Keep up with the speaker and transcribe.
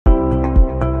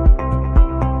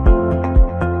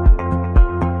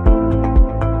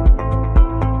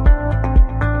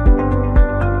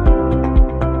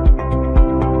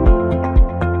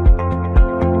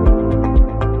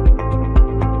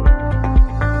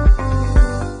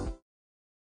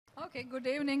Okay, good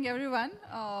evening, everyone.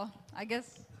 I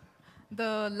guess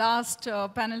the last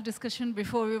panel discussion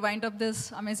before we wind up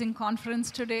this amazing conference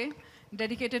today,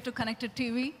 dedicated to connected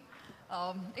TV.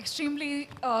 Extremely,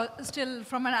 still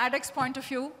from an ADX point of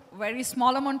view, very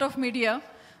small amount of media,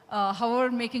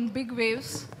 however, making big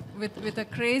waves with a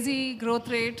crazy growth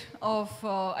rate of,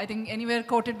 I think, anywhere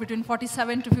quoted between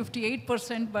 47 to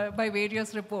 58% by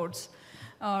various reports.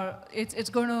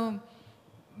 It's going to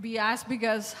be as big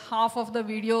as half of the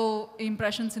video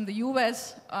impressions in the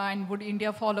US, and would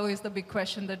India follow is the big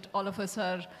question that all of us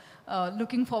are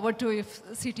looking forward to if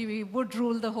CTV would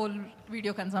rule the whole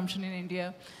video consumption in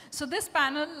India. So this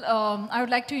panel, I would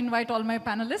like to invite all my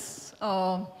panelists.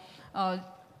 Of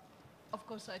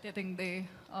course, I think they,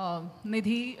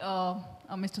 Nidhi,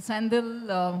 Mr. Sandil,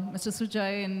 Mr.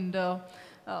 Sujay, and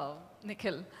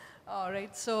Nikhil. All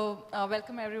right, so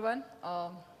welcome everyone.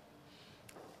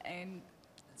 And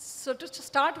so to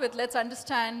start with, let's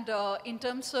understand in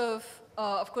terms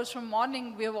of course, from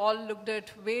morning, we have all looked at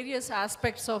various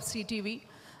aspects of CTV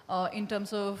in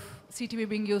terms of CTV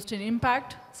being used in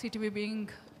impact, CTV being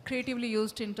creatively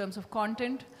used in terms of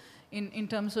content, in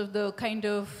terms of the kind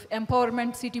of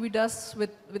empowerment CTV does with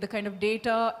the kind of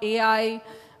data, AI,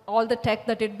 all the tech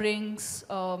that it brings,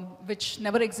 which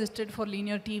never existed for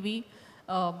linear TV.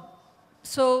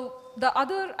 So the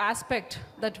other aspect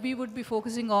that we would be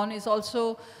focusing on is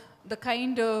also the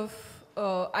kind of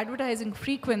advertising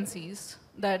frequencies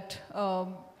that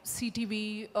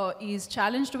CTV is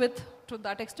challenged with to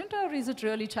that extent, or is it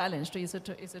really challenged? Is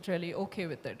it really okay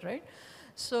with it, right?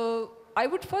 So I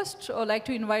would first like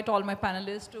to invite all my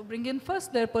panelists to bring in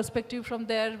first their perspective from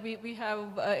there. We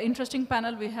have an interesting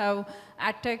panel. We have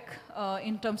AdTech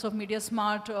in terms of Media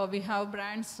Smart. We have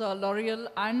brands L'Oreal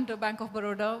and Bank of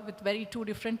Baroda with very two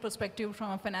different perspectives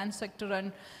from a finance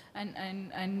sector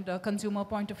and consumer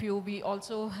point of view. We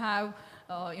also have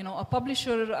a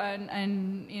publisher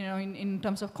and in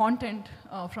terms of content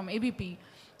from ABP.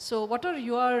 So what are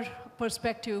your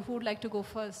perspective? Who would like to go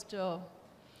first?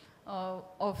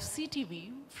 Of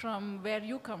CTV from where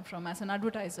you come from as an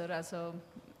advertiser, as a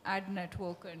ad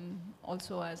network, and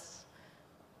also as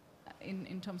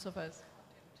in terms of as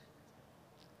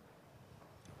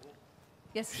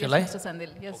yes, Shall yes, I? Mr. Sandil.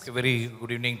 Yes. Okay, very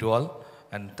good evening to all,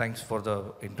 and thanks for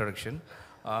the introduction.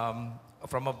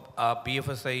 From a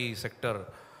BFSI sector,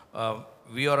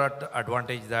 we are at the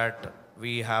advantage that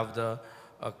we have the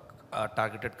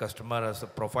targeted customer as a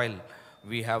profile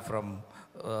we have from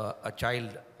a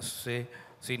child, say,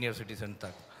 senior citizen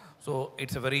tech. So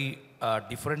it's a very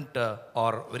different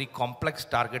or very complex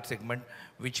target segment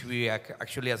which we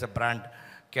actually as a brand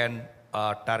can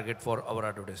target for our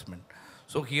advertisement.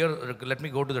 So here, let me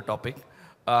go to the topic,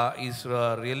 is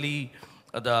really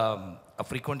the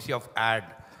frequency of ad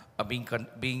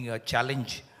being a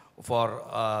challenge for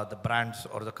the brands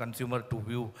or the consumer to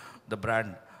view the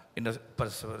brand in a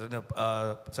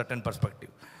certain perspective.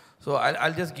 So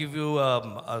I'll just give you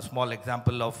a small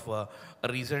example of a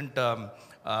recent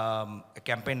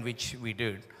campaign which we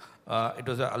did. It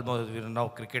was almost, now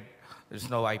cricket, it's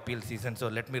now IPL season, so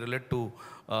let me relate to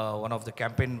one of the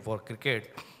campaign for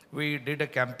cricket. We did a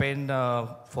campaign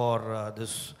for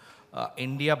this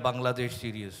India-Bangladesh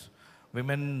series,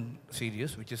 women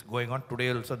series, which is going on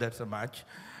today also, that's a match.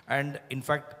 And in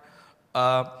fact,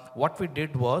 what we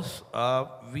did was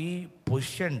we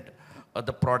positioned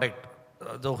the product.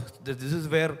 This is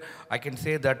where I can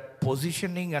say that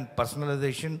positioning and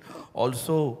personalization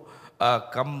also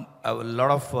come a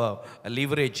lot of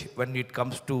leverage when it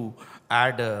comes to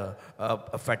ad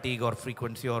fatigue or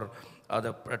frequency or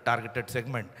the targeted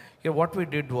segment. Here what we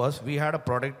did was we had a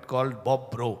product called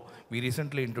Bob Bro. We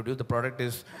recently introduced the product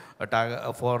is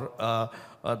for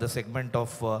the segment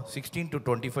of 16 to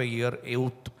 25 year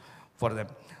youth for them.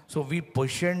 So we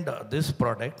positioned this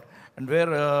product, and where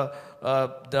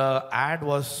the ad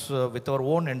was with our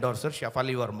own endorser,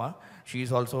 Shefali Verma. She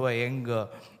is also a young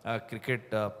cricket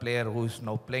player who is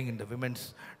now playing in the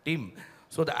women's team.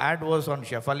 So the ad was on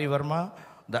Shefali Verma.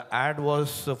 The ad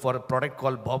was for a product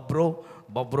called Bob Bro.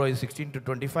 Bob Bro is 16 to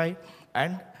 25.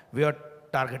 And we are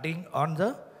targeting on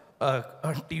the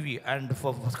TV and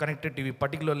for connected TV,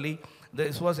 particularly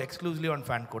this was exclusively on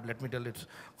fan code. Let me tell you,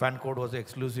 fan code was the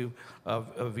exclusive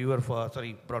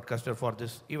broadcaster for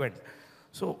this event.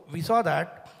 So we saw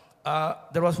that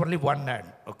there was only one ad.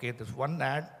 Okay, this one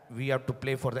ad we have to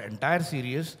play for the entire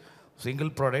series, single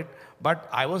product. But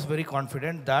I was very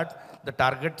confident that the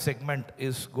target segment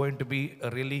is going to be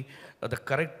really the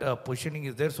correct positioning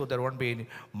is there, so there won't be any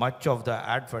much of the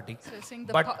ad fatigue. So you're saying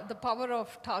the power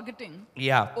of targeting.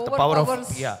 Yeah, the power of the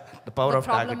targeting.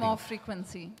 problem of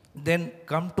frequency. Then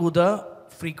come to the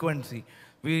frequency.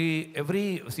 we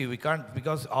can't,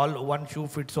 because all one shoe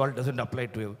fits all doesn't apply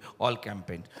to all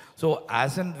campaigns. So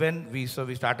as and when we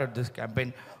started this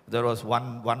campaign, there was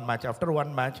one match. After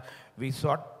one match, we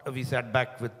sat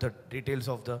back with the details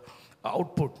of the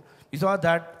output. We saw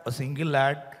that a single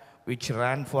ad which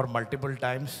ran for multiple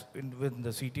times with the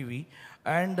CTV,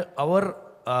 and our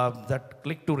that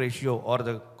click to ratio or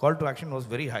the call to action was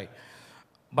very high.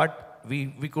 But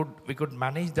we could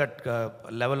manage that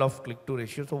level of click-to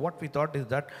ratio. So what we thought is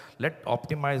that let's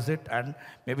optimize it, and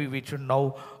maybe we should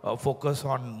now focus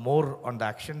on more on the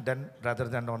action rather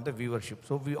than on the viewership.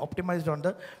 So we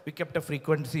optimized we kept a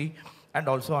frequency and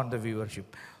also on the viewership.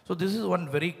 So this is one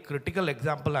very critical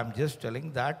example. I'm just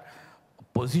telling that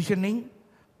positioning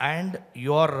and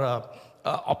your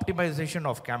optimization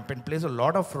of campaign plays a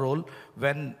lot of role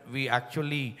when we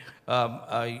actually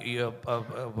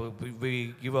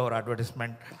we give our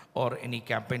advertisement or any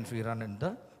campaigns we run in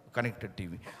the connected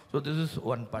TV. So this is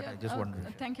one part I just wanted to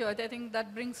share. Thank you. I think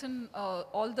that brings in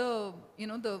all the,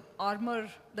 the armor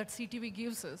that CTV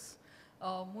gives us,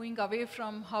 moving away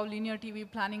from how linear TV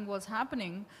planning was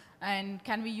happening, and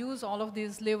can we use all of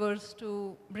these levers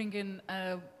to bring in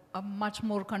a much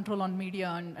more control on media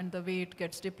and the way it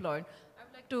gets deployed. I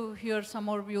would like to hear some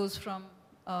more views from,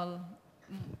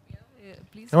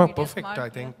 please. No, Media perfect. Smart. I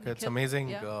think it's Nikhil. amazing.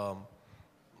 Yeah.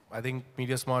 I think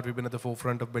Media Smart, we've been at the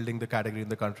forefront of building the category in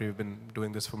the country. We've been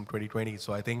doing this from 2020.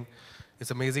 So I think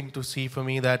it's amazing to see for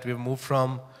me that we've moved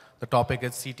from the topic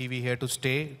as CTV here to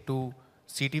stay to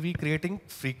CTV creating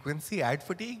frequency ad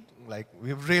fatigue. Like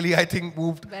we've really, I think,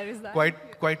 moved Where is that?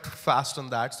 quite fast on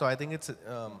that. So I think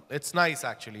it's nice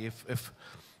actually if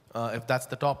that's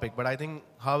the topic. But I think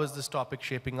how is this topic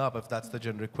shaping up if that's the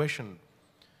generic question?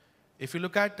 If you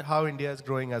look at how India is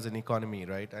growing as an economy,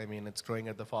 right? I mean, it's growing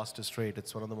at the fastest rate.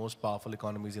 It's one of the most powerful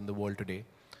economies in the world today.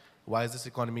 Why is this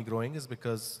economy growing? Is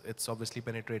because it's obviously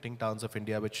penetrating towns of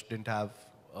India which didn't have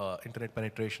internet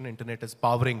penetration. Internet is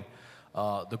powering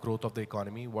the growth of the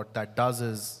economy. What that does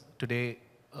is today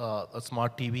a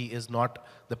smart TV is not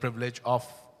the privilege of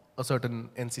a certain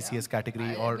NCCS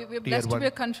category or We're tier blessed to one. be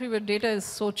a country where data is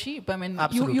so cheap. I mean,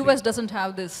 Absolutely. US doesn't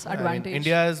have this I mean, advantage.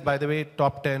 India is, by the way,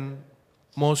 top 10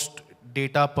 most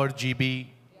data per GB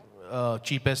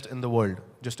cheapest in the world,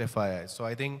 just FYI. So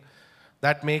I think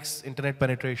that makes internet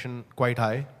penetration quite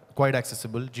high, quite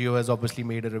accessible. Jio has obviously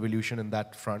made a revolution in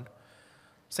that front.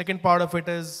 Second part of it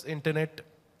is internet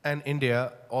and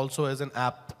India also is an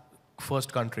app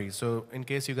first country. So in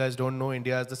case you guys don't know,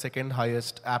 India is the second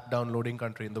highest app downloading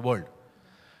country in the world.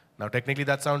 Now technically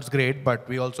that sounds great, but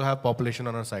we also have population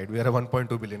on our side. We are a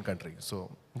 1.2 billion country.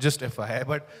 So just FYI,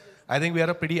 but I think we are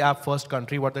a pretty app-first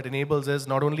country. What that enables is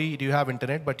not only do you have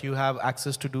internet, but you have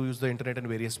access to use the internet in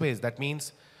various ways. That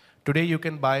means today you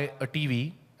can buy a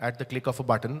TV at the click of a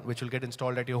button, which will get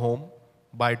installed at your home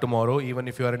by tomorrow, even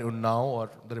if you are in Unnao or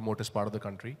the remotest part of the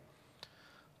country.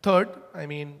 Third, I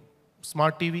mean,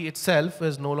 smart TV itself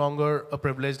is no longer a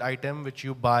privileged item which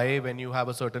you buy when you have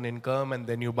a certain income and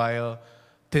then you buy a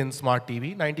thin smart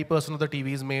TV. 90% of the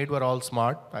TVs made were all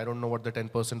smart. I don't know what the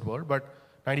 10% were, but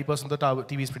 90% of the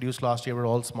TVs produced last year were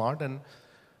all smart, and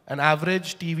an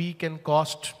average TV can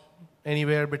cost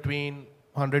anywhere between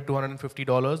 $100 to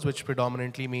 $150, which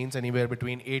predominantly means anywhere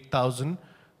between 8,000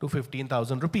 to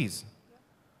 15,000 rupees.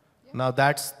 Yeah. Now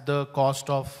that's the cost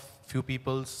of few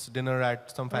people's dinner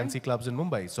at some fancy clubs in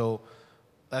Mumbai. So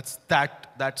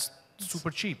that's super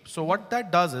cheap. So what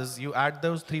that does is you add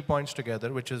those 3 points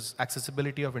together, which is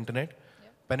accessibility of internet,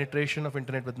 penetration of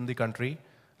internet within the country,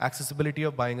 accessibility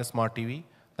of buying a smart TV,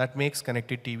 that makes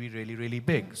connected TV really, really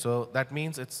big. So that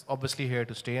means it's obviously here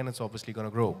to stay and it's obviously going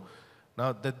to grow.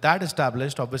 Now that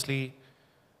established, obviously,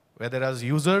 where there are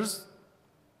users,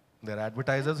 there are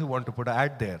advertisers who want to put an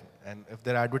ad there. And if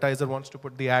their advertiser wants to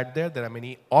put the ad there, there are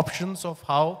many options of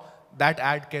how that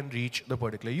ad can reach the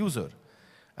particular user.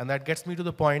 And that gets me to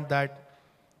the point that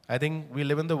I think we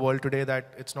live in the world today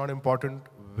that it's not important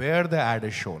where the ad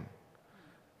is shown.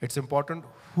 It's important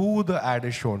who the ad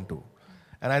is shown to.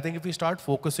 And I think if we start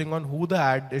focusing on who the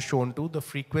ad is shown to, the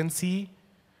frequency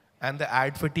and the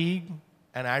ad fatigue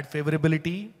and ad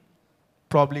favorability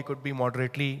probably could be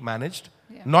moderately managed.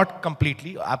 Yeah. Not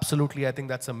completely, absolutely, I think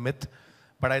that's a myth,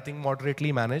 but I think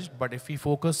moderately managed. But if we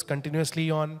focus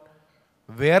continuously on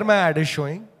where my ad is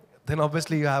showing, then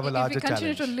obviously you have a larger challenge. If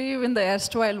we continue to live in the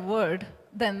erstwhile world,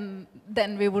 then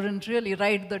we wouldn't really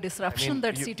ride the disruption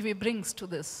that CTV brings to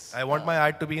this. I want my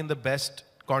ad to be in the best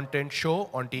content show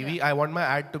on TV. Yeah. I want my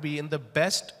ad to be in the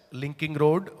best linking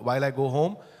road while I go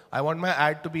home. I want my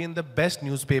ad to be in the best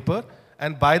newspaper.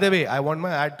 And by the way, I want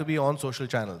my ad to be on social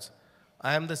channels.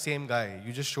 I am the same guy.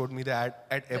 You just showed me the ad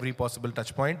at every possible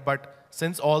touch point. But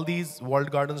since all these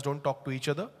walled gardens don't talk to each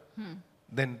other,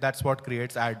 then that's what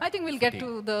creates ad I think we'll fatigue. get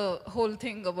to the whole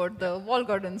thing about the wall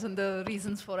gardens and the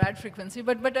reasons for ad frequency.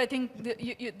 But I think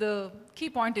the key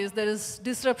point is there is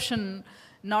disruption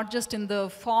not just in the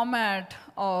format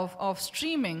of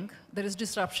streaming. There is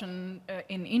disruption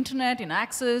in internet, in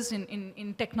access,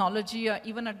 in technology,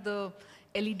 even at the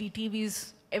LED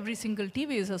TVs. Every single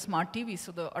TV is a smart TV,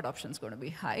 so the adoption is going to be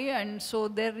high. And so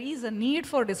there is a need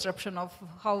for disruption of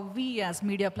how we as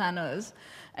media planners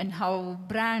and how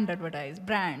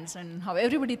brands, and how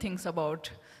everybody thinks about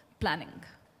planning,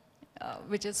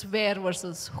 which is where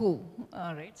versus who,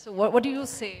 right? So what do you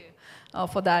say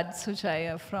for that,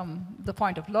 Suchaya, from the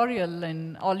point of L'Oreal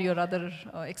and all your other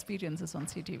experiences on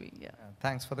CTV? Yeah.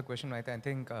 Thanks for the question, Maita. I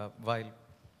think while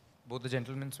both the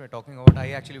gentlemen were talking about,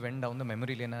 I actually went down the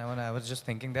memory lane and I was just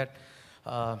thinking that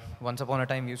once upon a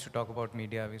time we used to talk about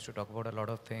media, we used to talk about a lot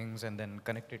of things, and then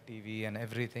connected TV and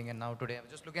everything, and now today I was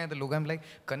just looking at the logo, I'm like,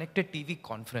 connected TV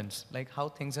conference, like how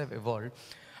things have evolved.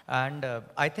 And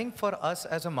I think for us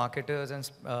as a marketers, and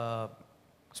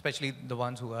especially the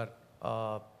ones who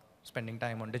are spending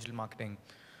time on digital marketing,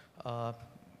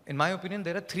 in my opinion,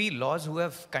 there are 3 laws who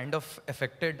have kind of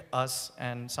affected us,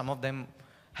 and some of them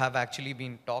have actually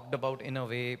been talked about in a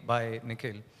way by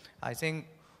Nikhil. I think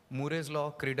Moore's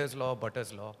law, Creeder's law,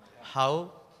 Butter's law,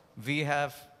 how we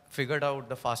have figured out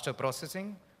the faster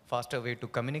processing, faster way to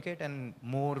communicate, and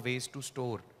more ways to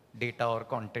store data or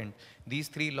content. These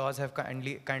 3 laws have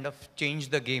kind of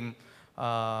changed the game.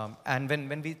 And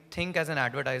when we think as an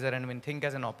advertiser and when we think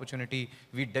as an opportunity,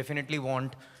 we definitely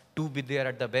want to be there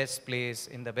at the best place,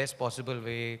 in the best possible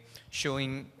way,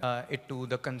 showing it to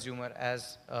the consumer,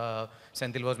 as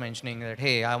Senthil was mentioning, that,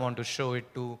 hey, I want to show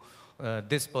it to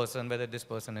this person, whether this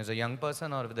person is a young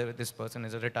person or whether this person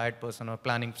is a retired person or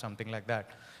planning something like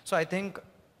that. So I think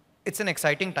it's an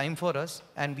exciting time for us,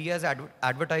 and we as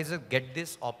advertisers get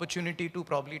this opportunity to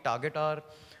probably target our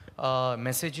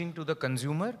messaging to the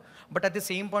consumer. But at the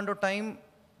same point of time,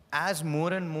 as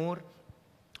more and more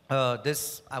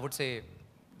this, I would say,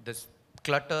 this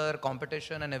clutter,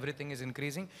 competition, and everything is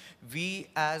increasing, we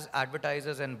as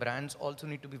advertisers and brands also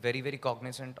need to be very, very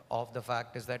cognizant of the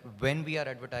fact is that when we are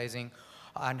advertising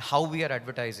and how we are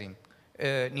advertising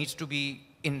needs to be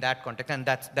in that context. And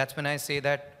that's when I say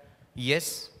that,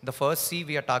 yes, the first C,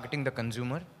 we are targeting the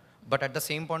consumer, but at the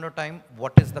same point of time,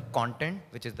 what is the content,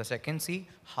 which is the second C,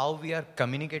 how we are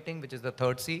communicating, which is the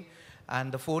third C,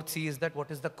 and the fourth C is that what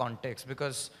is the context,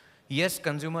 because yes,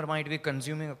 consumer might be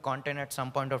consuming a content at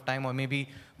some point of time, or maybe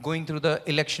going through the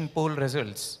election poll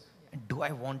results. Do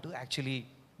I want to actually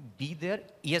be there?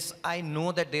 Yes, I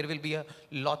know that there will be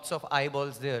lots of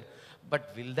eyeballs there,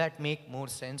 but will that make more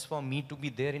sense for me to be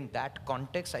there in that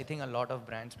context? I think a lot of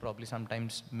brands probably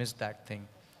sometimes miss that thing.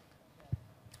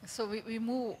 So we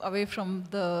move away from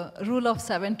the rule of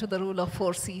 7 to the rule of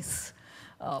 4 Cs.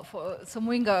 So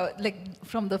moving like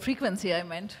from the frequency, I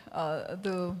meant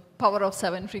the power of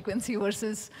 7 frequency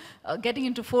versus getting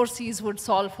into 4 Cs would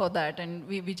solve for that, and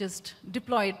we just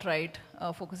deploy it right,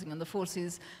 focusing on the 4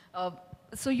 Cs.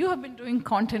 So you have been doing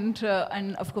content,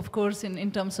 and of course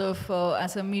in terms of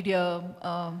as a media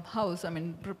house, I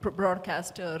mean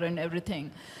broadcaster and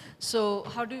everything. So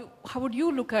how would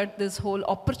you look at this whole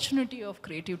opportunity of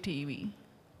creative TV?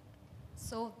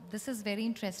 So this is very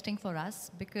interesting for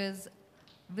us because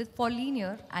for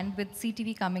linear and with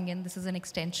CTV coming in, this is an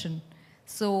extension.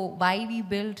 So while we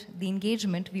build the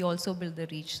engagement, we also build the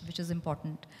reach, which is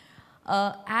important.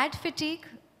 Ad fatigue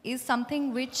is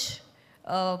something which,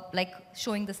 like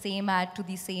showing the same ad to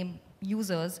the same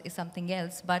users is something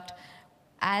else. But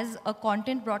as a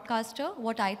content broadcaster,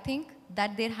 what I think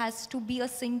that there has to be a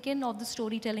sink in of the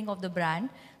storytelling of the brand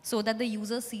so that the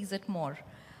user sees it more.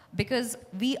 Because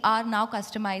we are now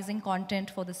customizing content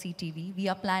for the CTV. We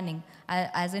are planning.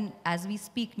 As we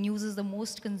speak, news is the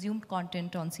most consumed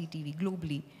content on CTV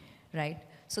globally, right?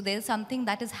 So there's something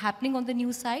that is happening on the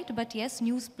news side, but yes,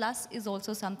 News Plus is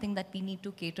also something that we need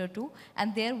to cater to.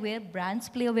 And there where brands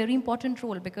play a very important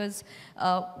role because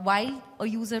while a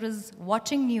user is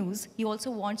watching news, he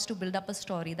also wants to build up a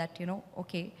story that, you know,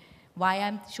 okay, why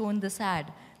I'm shown this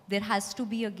ad? There has to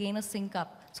be again a sync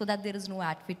up, so that there is no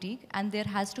ad fatigue, and there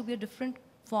has to be a different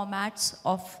formats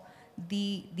of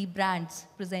the brands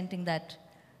presenting that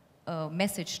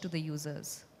message to the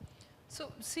users.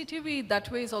 So CTV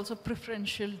that way is also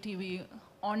preferential TV,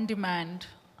 on demand.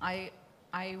 I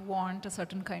want a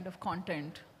certain kind of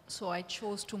content, so I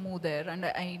chose to move there, and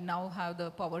I now have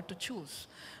the power to choose.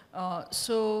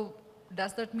 So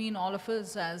does that mean all of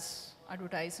us as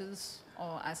advertisers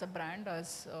as a brand,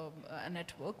 as a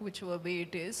network, whichever way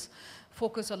it is,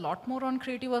 focus a lot more on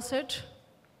creative asset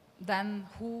than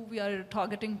who we are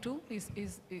targeting to?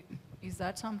 Is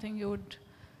that something you would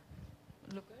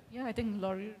look at? Yeah, I think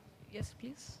Laurie, yes,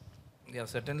 please. Yeah,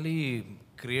 certainly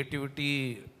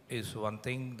creativity is one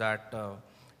thing that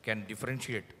can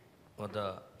differentiate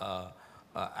the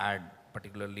ad,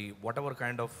 particularly whatever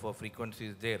kind of frequency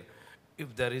is there.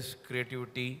 If there is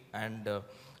creativity and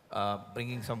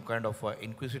bringing some kind of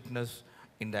inquisitiveness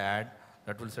in the ad,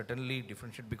 that will certainly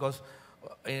differentiate, because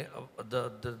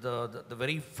the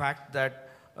very fact that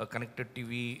connected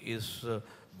TV is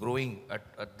growing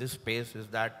at this pace is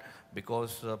that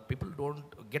because people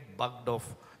don't get bugged of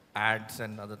ads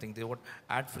and other things. They want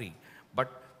ad free.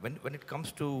 But when it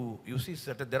comes to, you see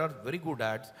that there are very good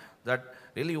ads that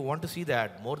really you want to see the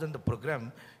ad more than the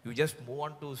program. You just move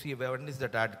on to see when is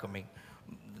that ad coming.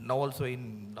 Now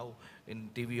in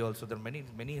TV also there are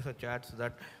many such ads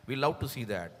that we love to see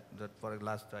that. That for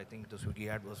last, I think the Swiggy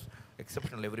ad was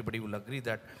exceptional. Everybody will agree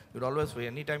that you'll always,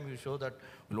 anytime you show that,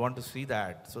 you'll want to see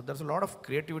that. So there's a lot of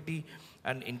creativity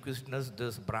and inquisitiveness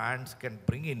these brands can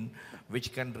bring in,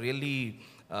 which can really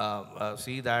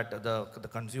see that the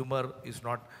consumer is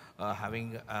not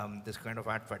having this kind of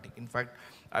ad fatigue. In fact,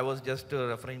 I was just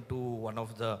referring to one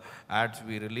of the ads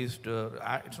we released.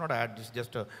 It's not an ad, it's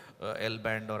just a L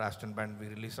band or Aston band we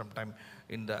released sometime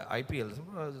in the IPL.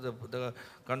 The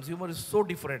consumer is so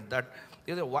different that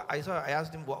I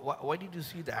asked him, why did you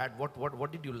see the ad?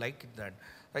 What did you like in that?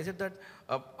 I said that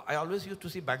I always used to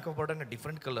see Bank of Baroda in a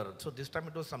different color. So this time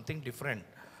it was something different.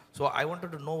 So I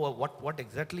wanted to know what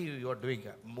exactly you are doing.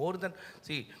 More than,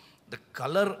 see, the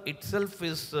color itself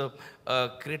is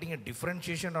creating a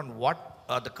differentiation on what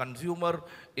the consumer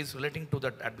is relating to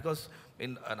that ad, because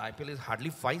in an IPL is hardly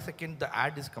 5 seconds the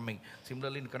ad is coming.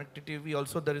 Similarly in connected TV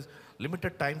also there is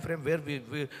limited time frame where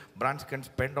we brands can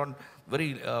spend on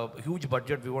very huge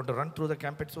budget. We want to run through the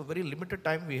campaign, so very limited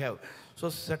time we have. So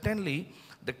certainly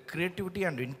the creativity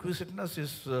and inquisitiveness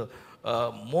is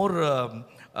more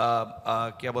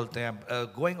क्या बोलते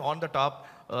हैं, going on the top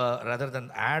rather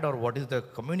than ad or what is the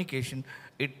communication.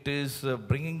 It is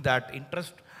bringing that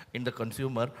interest in the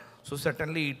consumer. So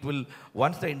certainly it will,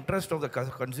 once the interest of the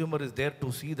consumer is there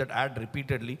to see that ad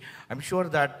repeatedly, I'm sure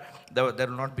that there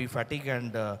will not be fatigue,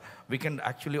 and we can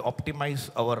actually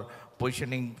optimize our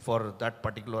positioning for that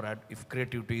particular ad if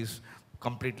creativity is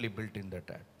completely built in that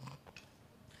ad.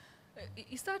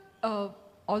 Is that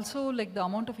also like the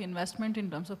amount of investment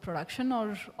in terms of production,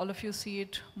 or all of you see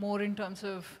it more in terms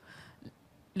of,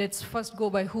 let's first go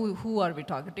by who are we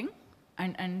targeting,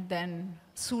 and then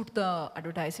suit the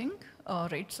advertising,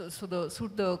 right? So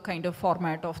suit the kind of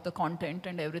format of the content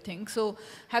and everything. So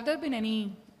have there been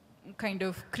any kind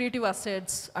of creative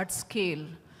assets at scale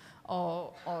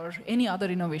or any other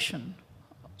innovation?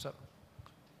 So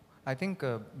I think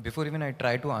before even I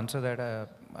try to answer that,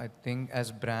 I think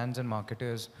as brands and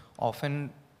marketers,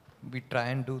 often we try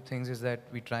and do things is that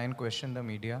we try and question the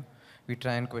media. We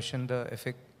try and question the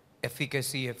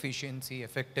efficacy, efficiency,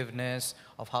 effectiveness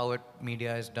of how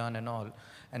media is done and all.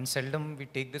 And seldom we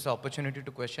take this opportunity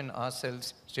to question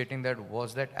ourselves, stating that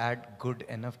was that ad good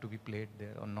enough to be played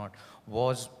there or not?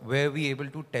 Were we able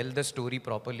to tell the story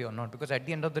properly or not? Because at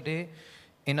the end of the day,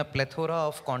 in a plethora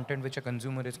of content which a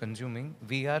consumer is consuming,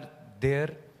 we are there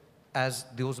as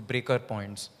those breaker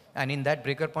points. And in that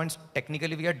breaker points,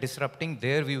 technically we are disrupting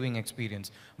their viewing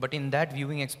experience. But in that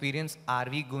viewing experience, are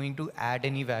we going to add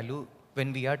any value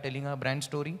when we are telling our brand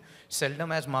story?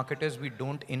 Seldom as marketers, we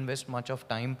don't invest much of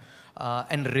time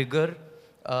and rigor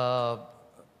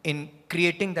in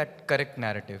creating that correct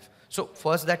narrative. So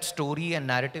first, that story and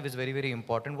narrative is very, very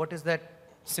important. What is that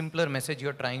simpler message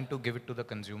you're trying to give it to the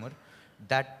consumer?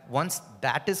 That once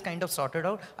that is kind of sorted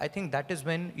out, I think that is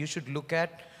when you should look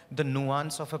at the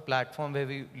nuance of a platform where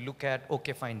we look at,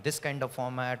 okay, fine, this kind of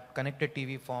format, connected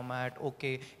TV format,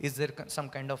 okay, is there some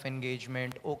kind of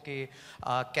engagement, okay,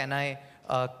 can I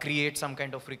create some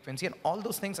kind of frequency, and all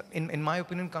those things, in my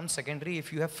opinion, come secondary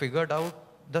if you have figured out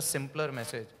the simpler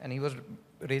message. And he was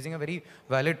raising a very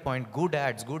valid point. Good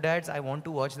ads, I want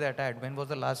to watch that ad. When was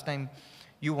the last time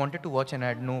you wanted to watch an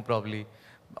ad? No, probably.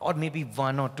 Or maybe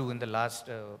one or two in the last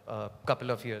couple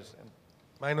of years.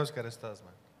 Mine was Karistas,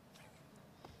 man.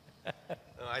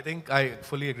 I think I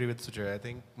fully agree with Sujay. I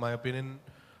think my opinion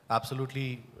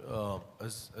absolutely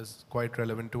is quite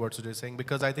relevant to what Sujay is saying,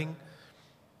 because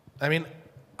I mean,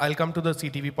 I'll come to the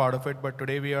CTV part of it, but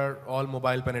today we are all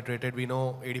mobile penetrated. We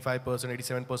know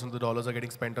 85%, 87% of the dollars are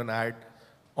getting spent on ad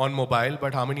on mobile,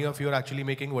 but how many of you are actually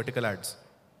making vertical ads?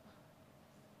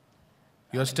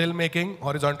 You're still making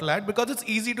horizontal ad because it's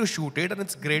easy to shoot it and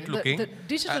it's great looking. The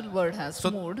digital world has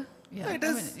moved. Yeah, It I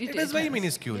is, mean, it is very has.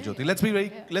 minuscule, Jyoti.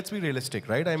 Let's be realistic,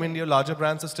 right? I mean, your larger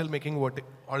brands are still making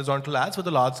horizontal ads for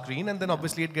the large screen, and then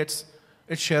obviously it gets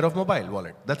its share of mobile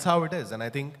wallet. That's how it is. And I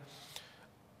think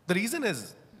the reason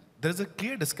is there is a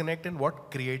clear disconnect in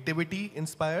what creativity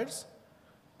inspires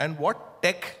and what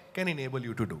tech can enable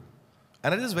you to do.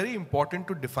 And it is very important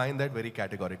to define that very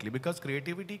categorically because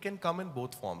creativity can come in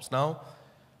both forms. Now,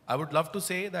 I would love to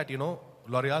say that,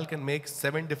 L'Oreal can make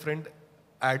 7 different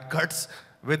ad cuts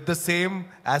with the same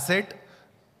asset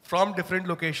from different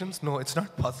locations. No, it's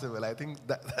not possible. I think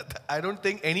I don't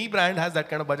think any brand has that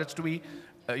kind of budgets to be,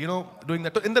 doing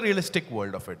that in the realistic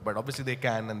world of it. But obviously they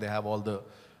can, and they have all the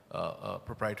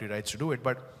proprietary rights to do it.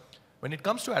 But when it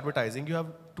comes to advertising, you have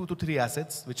 2 to 3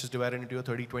 assets, which is divided into your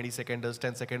 30, 20 seconders,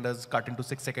 10 seconders, cut into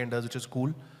 6 seconders, which is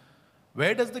cool.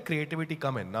 Where does the creativity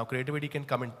come in? Now, creativity can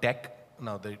come in tech.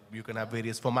 Now, you can have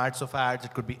various formats of ads.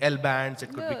 It could be L bands.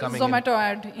 It could be coming Zomato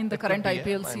ad in the current be,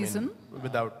 IPL I mean, season.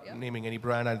 without naming any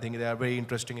brand, I think there are very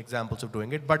interesting examples of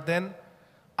doing it. But then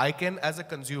I can, as a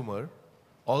consumer,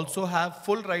 also have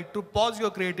full right to pause your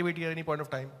creativity at any point of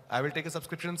time. I will take a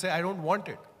subscription and say, I don't want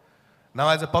it. Now,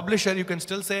 as a publisher, you can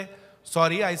still say,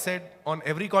 sorry, I said on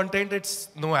every content it's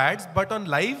no ads, but on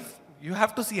live, you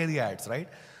have to see the ads, right?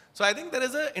 So I think there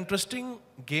is an interesting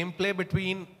gameplay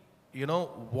between,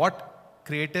 what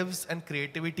creatives and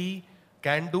creativity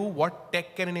can do, what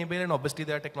tech can enable, and obviously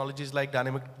there are technologies like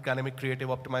dynamic creative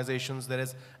optimizations, there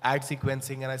is ad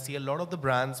sequencing, and I see a lot of the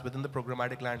brands within the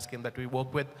programmatic landscape that we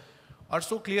work with are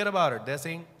so clear about it. They're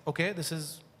saying, okay, this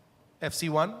is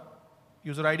FC1,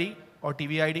 user ID or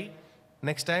TV ID,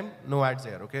 next time, no ads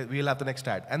there, okay? We'll have the next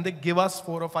ad. And they give us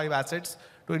 4 or 5 assets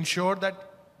to ensure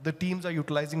that the teams are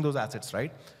utilizing those assets,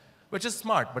 right? Which is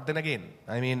smart, but then again,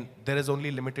 I mean, there is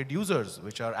only limited users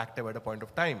which are active at a point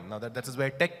of time. Now that is where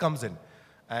tech comes in.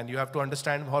 And you have to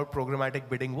understand how programmatic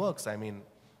bidding works. I mean,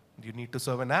 you need to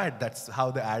serve an ad. That's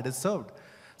how the ad is served.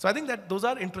 So I think that those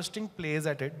are interesting plays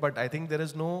at it, but I think there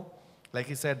is no, like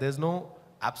you said, there's no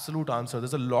absolute answer.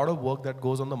 There's a lot of work that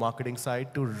goes on the marketing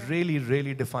side to really,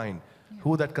 really define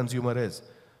who that consumer is.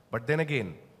 But then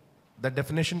again, that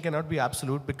definition cannot be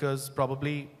absolute because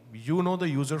probably you know the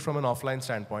user from an offline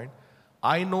standpoint.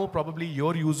 I know probably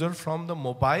your user from the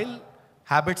mobile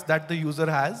habits that the user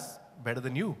has better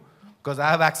than you. Because I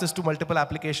have access to multiple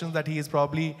applications that he is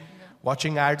probably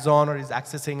watching ads on or is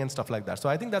accessing and stuff like that. So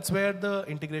I think that's where the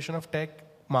integration of tech,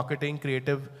 marketing,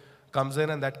 creative comes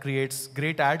in, and that creates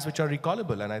great ads which are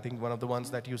recallable. And I think one of the ones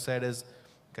that you said is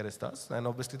Caristas, and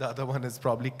obviously the other one is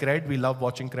probably Cred. We love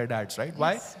watching Cred ads, right? Yes.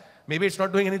 Why? Maybe it's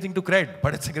not doing anything to Cred,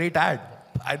 but it's a great ad.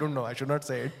 I don't know, I should not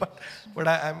say it, but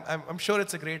I'm sure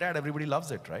it's a great ad. Everybody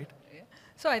loves it, right? Yeah.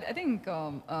 So I think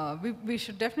we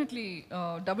should definitely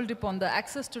double dip on the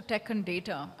access to tech and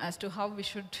data as to how we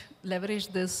should leverage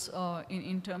this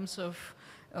in terms of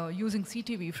using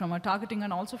CTV from a targeting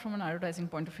and also from an advertising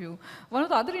point of view. One of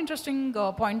the other interesting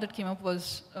point that came up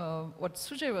was what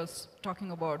Sujay was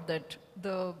talking about, that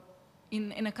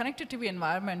in a connected TV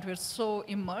environment, we're so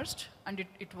immersed, and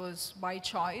it was by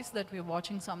choice that we're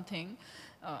watching something,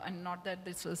 and not that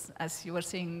this was, as you were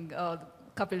saying,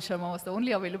 Kapil Sharma was the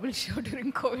only available show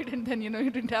during COVID, and then you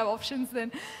didn't have options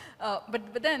then.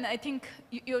 But then I think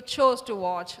you chose to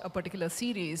watch a particular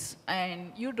series,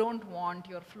 and you don't want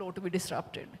your flow to be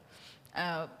disrupted.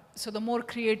 So the more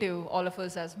creative all of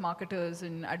us as marketers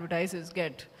and advertisers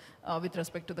get with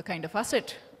respect to the kind of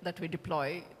asset that we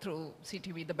deploy through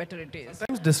CTV, the better it is.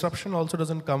 Sometimes disruption also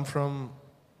doesn't come from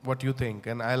what you think.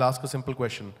 And I'll ask a simple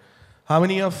question. How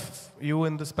many of you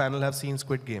in this panel have seen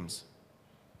Squid Games?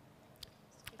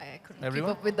 I couldn't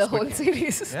Everyone? keep up with the whole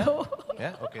series. Yeah? So.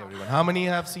 Yeah? Okay, everyone. How many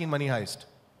have seen Money Heist?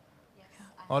 Yes.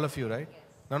 All of you, right? Yes.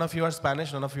 None of you are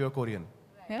Spanish, none of you are Korean.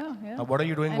 Yeah, yeah. Now, what are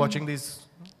you doing watching these?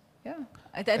 Yeah,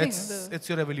 I think it's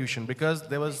your evolution, because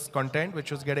there was content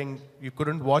which was getting, you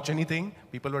couldn't watch anything.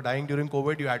 People were dying during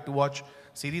COVID. You had to watch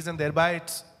series, and thereby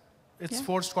it's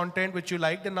forced content which you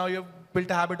liked, and now you've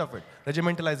built a habit of it.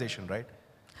 Regimentalization, right?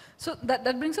 So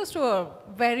that brings us to a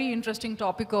very interesting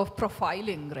topic of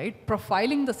profiling, right?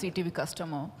 Profiling the CTV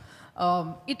customer.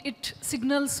 It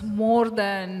signals more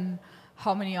than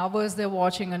how many hours they're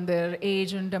watching and their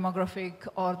age and demographic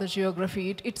or the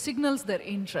geography. It signals their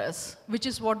interests, which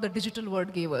is what the digital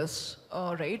world gave us,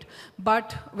 right?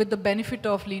 But with the benefit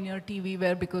of linear TV,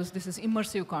 where because this is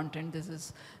immersive content,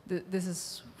 this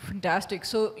is fantastic.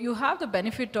 So you have the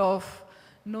benefit of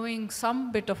knowing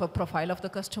some bit of a profile of the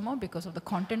customer because of the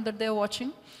content that they're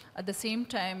watching. At the same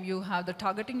time, you have the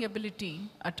targeting ability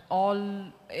at all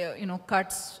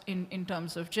cuts in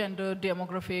terms of gender,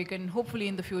 demographic, and hopefully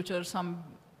in the future some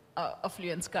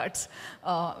affluence cuts,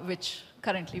 which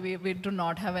currently we do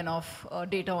not have enough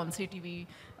data on CTV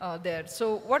there.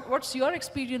 So what's your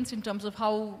experience in terms of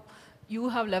how you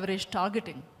have leveraged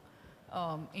targeting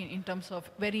in terms of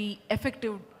very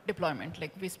effective deployment?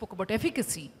 Like we spoke about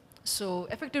efficacy, so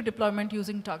effective deployment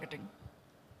using targeting.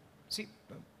 See,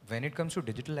 when it comes to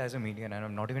digital as a medium, and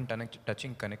I'm not even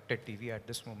touching connected TV at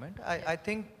this moment, I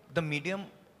think the medium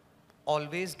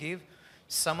always gave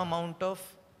some amount of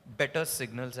better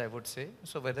signals, I would say.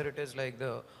 So whether it is like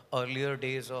the earlier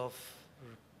days of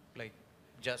like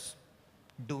just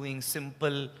doing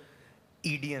simple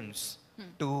EDMs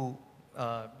to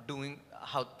doing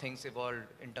how things evolved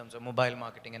in terms of mobile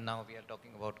marketing, and now we are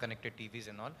talking about connected TVs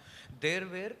and all, there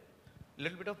were a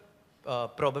little bit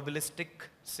of probabilistic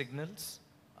signals,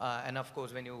 and of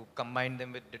course when you combine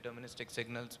them with deterministic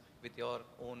signals with your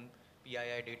own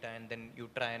PII data, and then you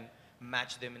try and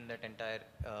match them in that entire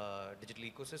digital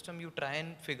ecosystem, you try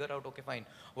and figure out, okay fine,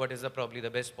 what is probably the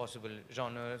best possible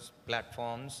genres,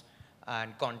 platforms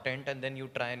and content, and then you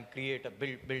try and create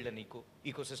build an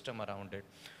ecosystem around it.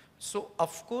 So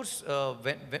of course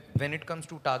when it comes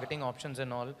to targeting options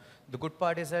and all, the good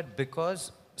part is that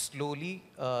because slowly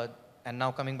and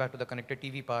now coming back to the connected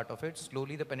TV part of it,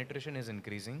 slowly the penetration is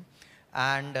increasing.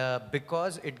 And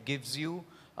because it gives you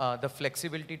the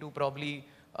flexibility to probably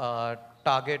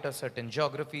target a certain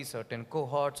geography, certain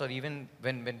cohorts, or even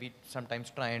when we sometimes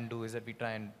try and do is that we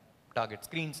try and target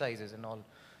screen sizes and all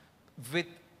with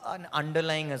an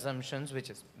underlying assumptions, which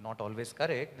is not always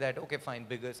correct, that okay fine,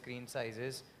 bigger screen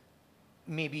sizes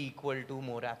may be equal to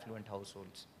more affluent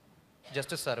households.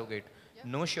 Just a surrogate.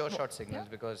 No sure shot signals,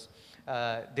 because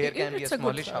there can be a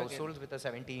smallish households with a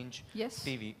 70-inch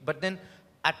TV. But then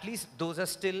at least those are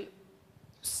still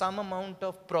some amount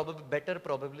of better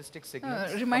probabilistic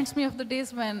signals. Reminds me of the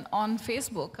days when on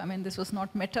Facebook, I mean this was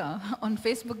not Meta, on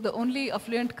Facebook the only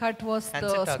affluent cut was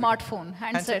the smartphone,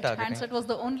 handset was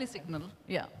the only signal.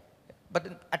 Yeah. But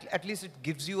then at least it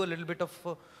gives you a little bit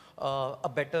of a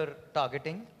better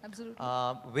targeting. Absolutely.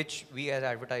 Which we as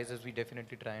advertisers, we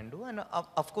definitely try and do. And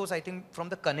of course, I think from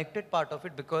the connected part of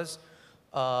it, because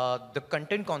the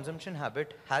content consumption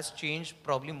habit has changed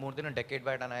probably more than a decade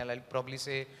back, and I'll probably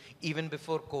say even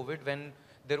before COVID, when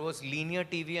there was linear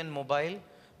TV and mobile,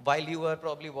 while you are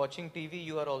probably watching TV,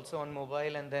 you are also on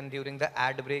mobile, and then during the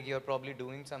ad break, you're probably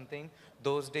doing something.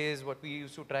 Those days, what we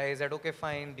used to try is that, okay,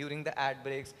 fine, during the ad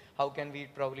breaks, how can we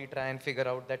probably try and figure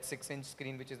out that 6-inch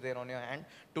screen which is there on your hand?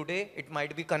 Today, it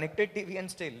might be connected TV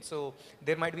and still. So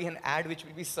there might be an ad which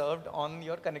will be served on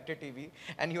your connected TV,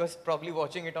 and you are probably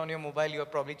watching it on your mobile, you are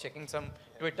probably checking some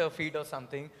Twitter feed or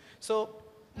something. So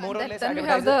more or less, then we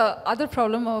have the other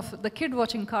problem of the kid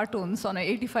watching cartoons on an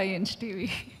 85-inch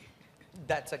TV.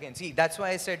 That's again, see, that's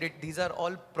why I said it, these are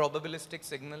all probabilistic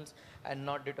signals and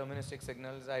not deterministic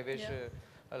signals. I wish,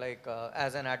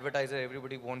 as an advertiser,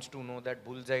 everybody wants to know that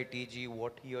bullseye TG,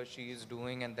 what he or she is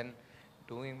doing, and then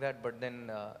doing that. But then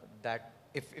that,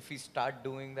 if we start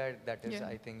doing that, that is,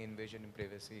 I think, invasion in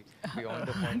privacy beyond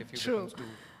the point if you becomes too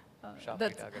sharply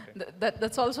targeted.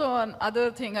 That's also another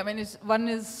thing. I mean, one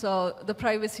is the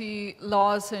privacy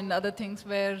laws and other things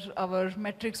where our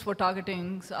metrics for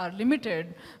targeting are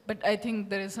limited. But I think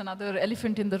there is another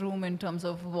elephant in the room in terms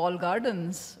of walled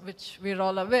gardens, which we're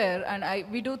all aware. And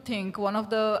we do think one of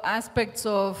the aspects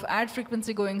of ad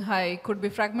frequency going high could be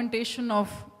fragmentation of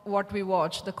what we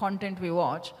watch, the content we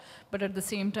watch. But at the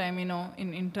same time, you know,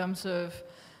 in terms of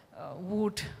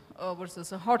Woot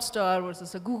versus a Hotstar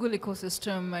versus a Google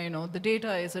ecosystem, you know, the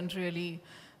data isn't really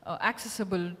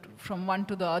accessible from one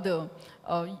to the other.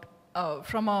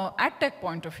 From an ad tech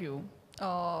point of view,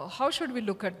 how should we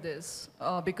look at this?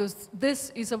 Because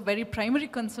this is a very primary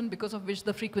concern because of which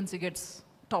the frequency gets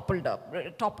topped up,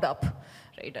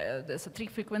 right? There's a 3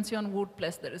 frequency on Woot,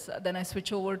 plus there is, then I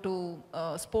switch over to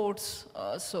sports,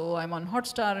 so I'm on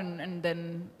Hotstar, and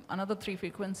then another 3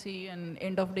 frequency, and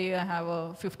end of day I have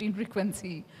a 15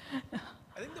 frequency.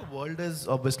 I think the world is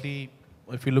obviously,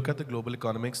 if you look at the global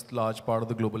economics, large part of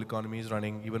the global economy is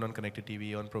running even on connected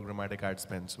TV, on programmatic ad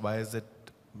spends. Why is it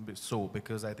so?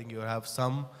 Because I think you have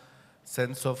some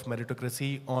sense of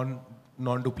meritocracy on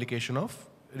non-duplication of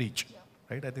reach. Yeah.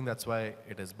 Right? I think that's why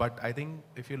it is. But I think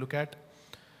if you look at,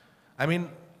 I mean,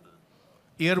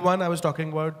 year 1, I was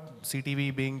talking about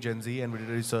CTV being Gen Z, and we did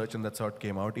research, and that's how it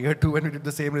came out. Year 2, when we did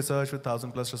the same research with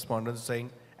 1,000+ respondents,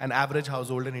 saying an average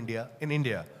household in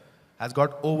India has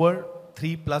got over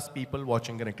 3+ people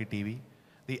watching connected TV.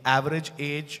 The average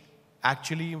age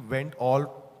actually went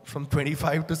all from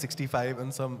 25 to 65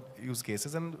 in some use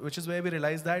cases, and which is where we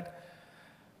realized that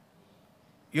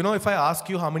you know, if I ask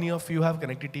you how many of you have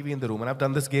connected TV in the room, and I've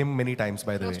done this game many times,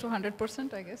 by the way. Close to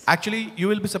 100%, I guess. Actually, you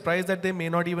will be surprised that they may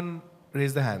not even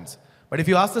raise their hands. But if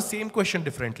you ask the same question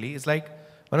differently, it's like,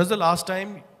 when was the last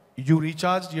time you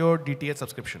recharged your DTH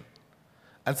subscription?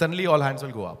 And suddenly all hands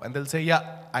will go up. And they'll say,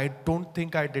 yeah, I don't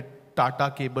think I did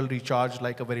Tata cable recharge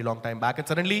like a very long time back. And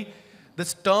suddenly,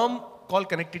 this term called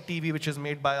connected TV, which is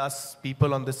made by us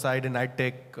people on this side in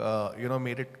EdTech, you know,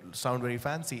 made it sound very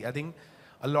fancy. I think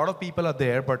a lot of people are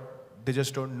there, but they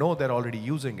just don't know they're already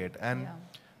using it. And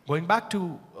going back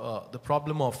to the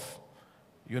problem of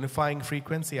unifying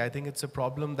frequency, I think it's a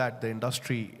problem that the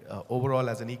industry overall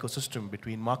as an ecosystem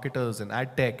between marketers and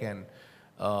EdTech and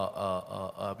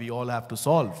we all have to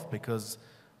solve, because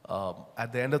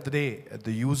at the end of the day,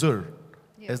 the user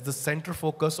is the center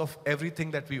focus of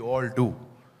everything that we all do,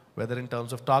 whether in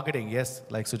terms of targeting. Yes,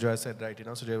 like Sujay said, right, you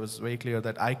know, Sujay was very clear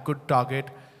that I could target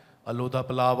a Lodha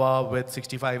Palava with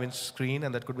 65-inch screen,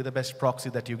 and that could be the best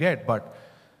proxy that you get. But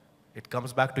it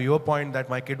comes back to your point that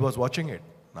my kid was watching it.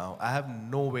 Now, I have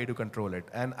no way to control it.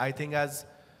 And I think as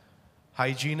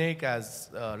hygienic, as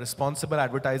responsible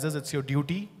advertisers, it's your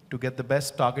duty to get the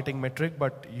best targeting metric,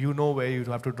 but you know where you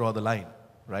have to draw the line,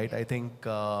 right? I think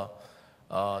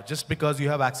just because you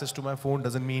have access to my phone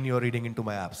doesn't mean you're reading into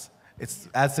my apps. It's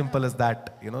as simple as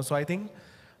that, you know. So I think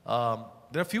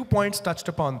there are a few points touched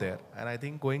upon there. And I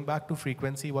think going back to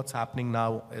frequency, what's happening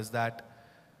now is that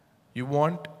you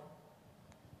want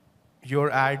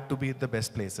your ad to be at the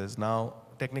best places. Now,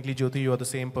 technically, Jyoti, you are the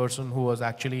same person who was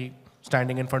actually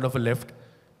standing in front of a lift.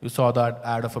 You saw that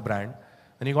ad of a brand.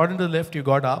 Then you got into the lift, you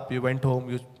got up, you went home,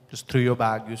 you just threw your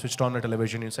bag, you switched on the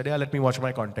television, you said, yeah, let me watch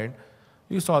my content.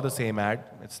 You saw the same ad,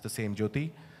 it's the same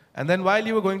Jyoti. And then while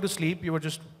you were going to sleep, you were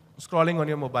just scrolling on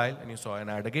your mobile and you saw an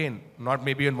ad again. Not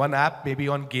maybe in one app, maybe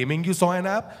on gaming you saw an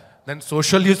app, then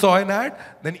social you saw an ad,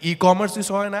 then e-commerce you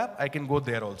saw an app. I can go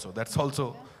there also. That's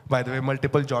also, by the way,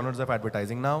 multiple genres of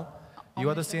advertising now. You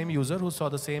are the same user who saw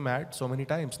the same ad so many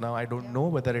times. Now, I don't know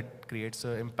whether it creates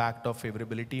an impact of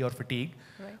favorability or fatigue,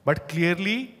 but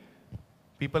clearly,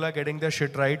 people are getting their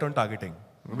shit right on targeting.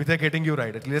 Maybe they're getting you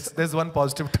right. At least there's one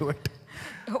positive to it.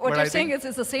 What you're saying is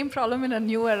it's the same problem in a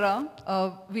new era.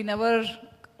 We never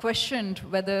questioned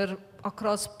whether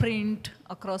across print,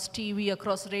 across TV,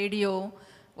 across radio,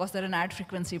 was there an ad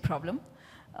frequency problem?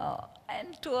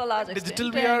 And to a large extent.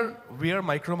 Digital, we are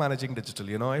micromanaging digital,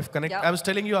 you know. If I was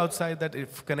telling you outside that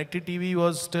if connected TV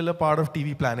was still a part of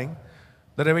TV planning,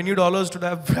 the revenue dollars would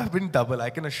have been double, I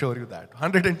can assure you that,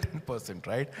 110%,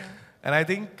 right? Yeah. And I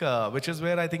think, which is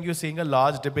where I think you're seeing a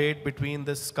large debate between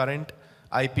this current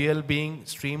IPL being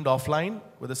streamed offline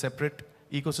with a separate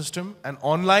ecosystem and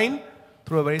online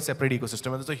through a very separate ecosystem.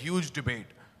 And there's a huge debate.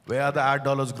 Where are the ad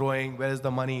dollars growing? Where is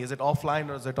the money? Is it offline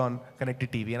or is it on connected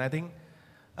TV? And I think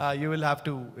you will have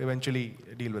to eventually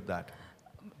deal with that.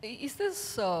 Is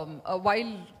this,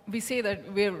 while we say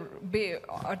that we're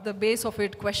at the base of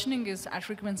it, questioning is ad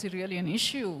frequency really an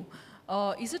issue,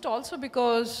 is it also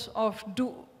because of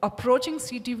approaching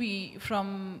CTV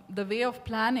from the way of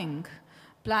planning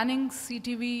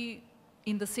CTV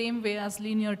in the same way as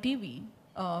linear TV,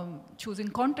 choosing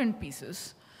content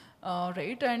pieces,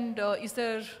 right? And is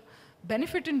there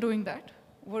benefit in doing that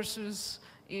versus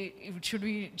should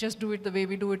we just do it the way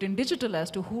we do it in digital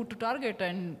as to who to target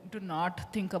and to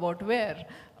not think about where?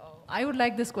 I would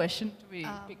like this question to be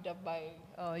picked up by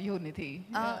you, Nidhi.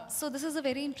 So this is a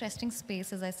very interesting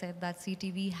space, as I said, that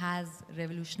CTV has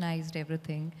revolutionized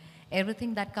everything.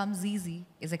 Everything that comes easy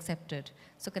is accepted.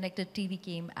 So connected TV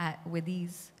came with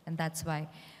ease, and that's why.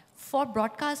 For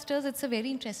broadcasters, it's a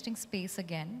very interesting space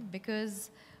again,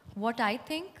 because what I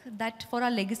think that for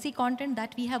our legacy content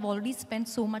that we have already spent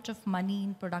so much of money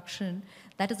in production,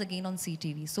 that is again on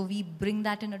CTV. So we bring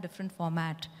that in a different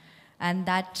format. And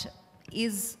that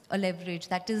is a leverage.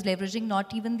 That is leveraging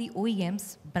not even the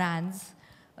OEMs, brands,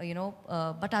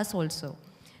 but us also.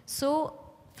 So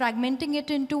fragmenting it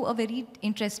into a very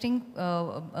interesting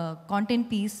content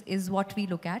piece is what we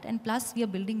look at. And plus, we are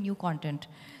building new content.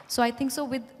 So I think so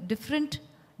with different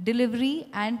delivery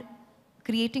and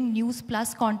creating news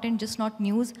plus content, just not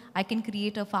news, I can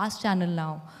create a fast channel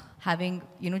now, having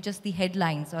just the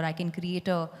headlines, or I can create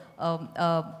a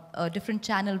different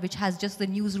channel which has just the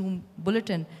newsroom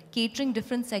bulletin, catering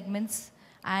different segments,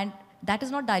 and that is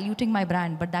not diluting my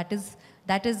brand, but that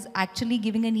is actually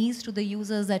giving an ease to the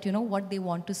users that what they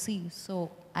want to see.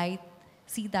 So I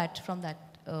see that from that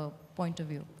point of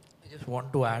view. I just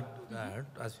want to add to that,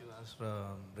 as you asked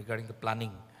regarding the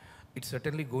planning, it's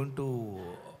certainly going to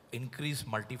increase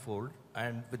multifold,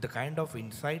 and with the kind of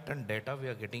insight and data we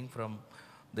are getting from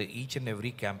the each and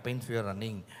every campaigns we are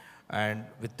running, and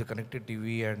with the connected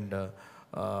TV and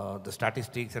the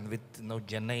statistics and with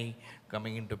Chennai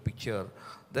coming into picture,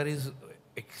 there is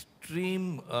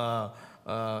extreme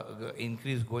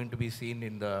increase going to be seen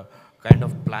in the kind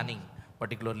of planning,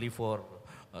 particularly for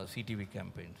CTV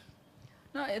campaigns.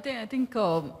 No, I think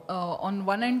on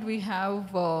one end we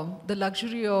have the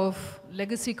luxury of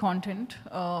legacy content,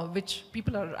 which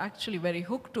people are actually very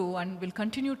hooked to and will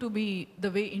continue to be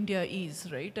the way India is,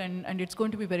 right? And it's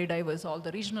going to be very diverse, all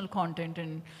the regional content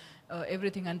and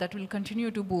everything, and that will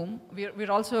continue to boom.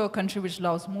 We're also a country which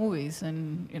loves movies,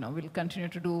 and we'll continue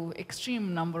to do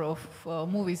extreme number of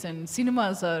movies, and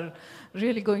cinemas are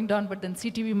really going down, but then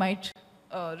CTV might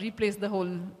replace the whole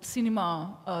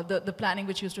cinema, the planning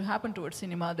which used to happen towards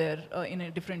cinema there in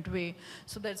a different way.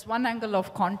 So that's one angle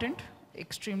of content,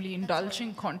 extremely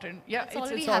indulging content. Yeah, it's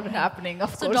all happening,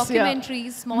 of course. So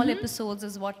documentaries, small episodes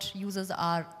is what users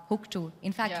are hooked to.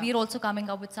 In fact, we are also coming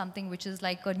up with something which is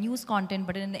like a news content,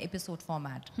 but in an episode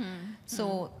format.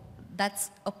 So that's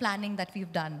a planning that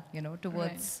we've done,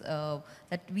 towards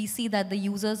that we see that the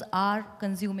users are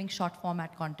consuming short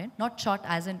format content, not short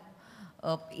as in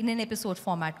an episode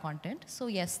format content. So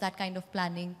yes, that kind of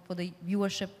planning for the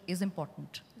viewership is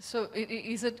important. So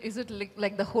is it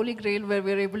like the holy grail where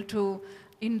we're able to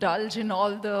indulge in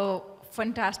all the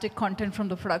fantastic content from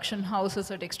the production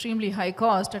houses at extremely high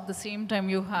cost? At the same time,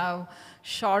 you have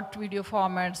short video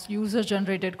formats,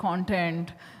 user-generated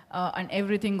content, and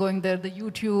everything going there, the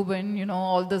YouTube and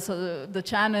all this, the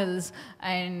channels,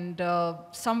 and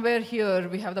somewhere here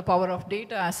we have the power of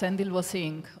data, as Sendil was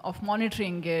saying, of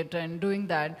monitoring it and doing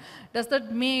that. Does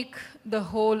that make the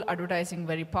whole advertising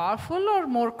very powerful or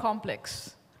more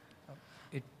complex?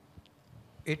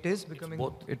 It is becoming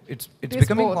both. It's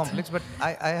becoming complex, but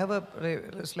I have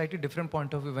a slightly different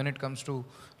point of view when it comes to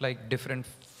like different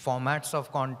formats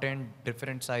of content,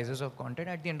 different sizes of content.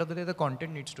 At the end of the day, the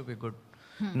content needs to be good.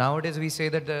 Nowadays, we say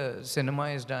that the cinema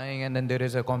is dying, and then there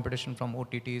is a competition from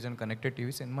OTTs and connected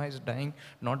TV. Cinema is dying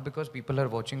not because people are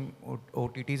watching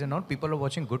OTTs and not people are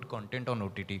watching good content on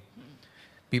OTT.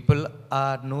 People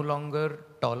are no longer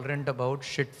tolerant about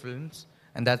shit films,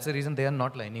 and that's the reason they are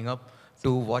not lining up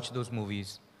to watch those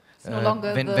movies. No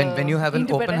longer when you have an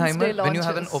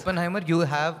Independence Oppenheimer, you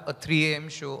have a 3 a.m.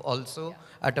 show also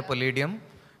at a Palladium.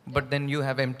 But then you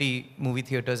have empty movie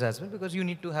theaters as well because you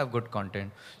need to have good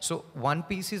content. So one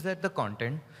piece is that the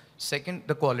content. Second,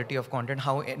 the quality of content,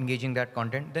 how engaging that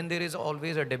content. Then there is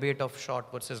always a debate of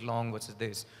short versus long versus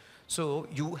this. So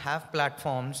you have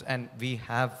platforms, and we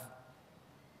have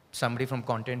somebody from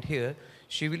content here.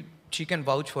 She can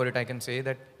vouch for it, I can say,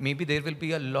 that maybe there will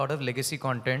be a lot of legacy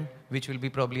content, which will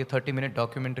be probably a 30-minute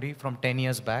documentary from 10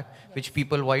 years back, which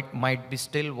people might be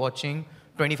still watching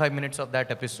 25 minutes of that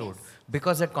episode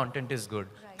because that content is good.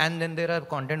 And then there are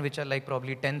content which are like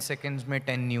probably 10 seconds,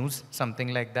 10 news,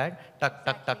 something like that. Tuck,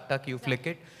 tuck, tuck, tuck, you flick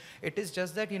it. It is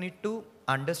just that you need to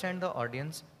understand the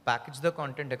audience, package the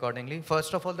content accordingly.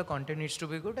 First of all, the content needs to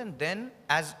be good, and then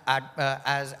as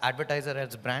advertiser,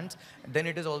 as brands, then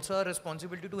it is also a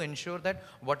responsibility to ensure that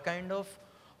what kind of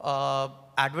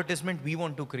advertisement we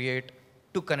want to create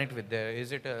to connect with there.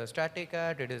 Is it a static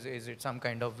ad? Is it some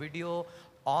kind of video?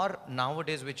 Or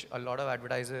nowadays, which a lot of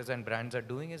advertisers and brands are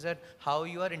doing, is that how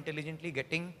you are intelligently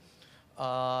getting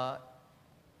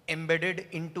embedded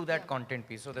into that content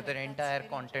piece, so that the entire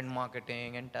content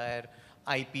marketing, entire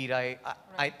IP,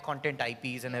 content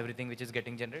IPs and everything which is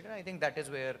getting generated. I think that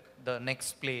is where the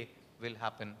next play will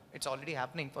happen. It's already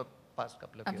happening for past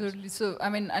couple of years. Absolutely. So, I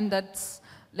mean, and that's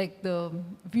like the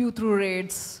view-through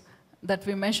rates that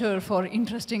we measure for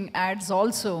interesting ads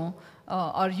also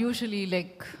are usually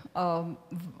like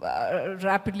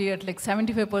rapidly at like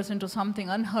 75% or something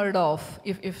unheard of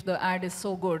if the ad is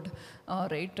so good,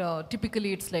 right?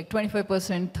 Typically it's like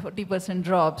 25%, 30%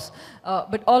 drops.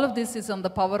 But all of this is on the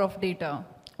power of data.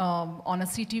 On a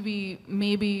CTV,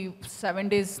 maybe 7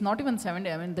 days, not even 7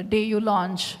 days, I mean the day you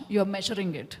launch, you're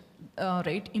measuring it,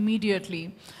 right?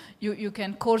 Immediately. You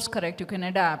can course correct, you can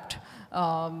adapt.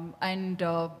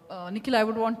 Nikhil, I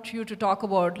would want you to talk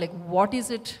about like what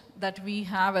is it that we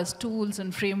have as tools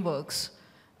and frameworks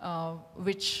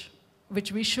which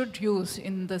we should use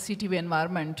in the CTV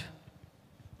environment?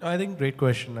 I think great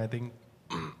question. I think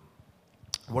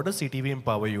what does CTV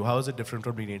empower you? How is it different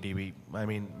from linear TV? I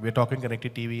mean, we're talking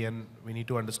connected TV, and we need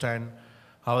to understand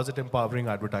how is it empowering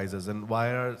advertisers, and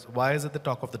why is it the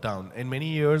talk of the town? In many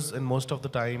years, and most of the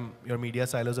time, your media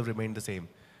silos have remained the same.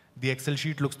 The Excel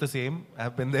sheet looks the same. I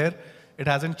have been there. It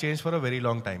hasn't changed for a very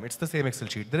long time. It's the same Excel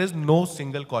sheet. There is no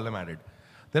single column added.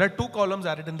 There are 2 columns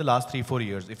added in the last 3-4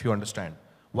 years, if you understand.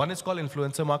 One is called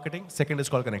influencer marketing. Second is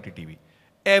called connected TV.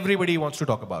 everybody wants to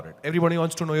talk about it. Everybody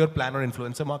wants to know your plan on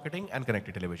influencer marketing and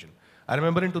connected television. I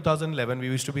remember in 2011, we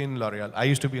used to be in L'Oreal. I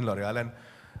used to be in L'Oreal, and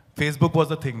Facebook was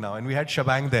the thing now. And we had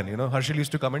Shabang then, you know. Harshil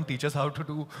used to come and teach us how to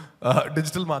do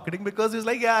digital marketing because he's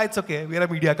like, yeah, it's okay. We are a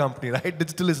media company, right?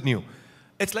 Digital is new.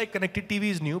 It's like connected TV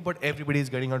is new, but everybody is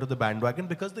getting onto the bandwagon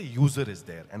because the user is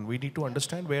there. And we need to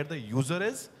understand where the user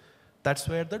is. That's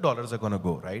where the dollars are going to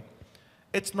go, right?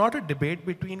 It's not a debate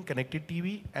between connected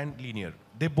TV and linear.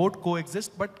 They both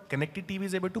coexist, but connected TV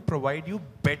is able to provide you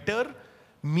better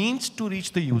means to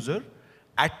reach the user,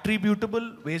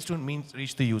 attributable ways to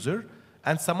reach the user,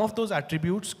 and some of those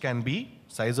attributes can be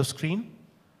size of screen,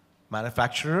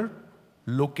 manufacturer,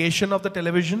 location of the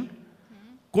television.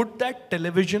 Could that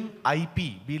television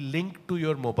IP be linked to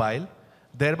your mobile,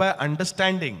 thereby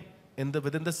understanding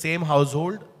within the same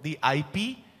household the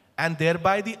IP and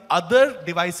thereby the other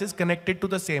devices connected to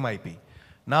the same IP?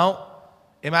 Now,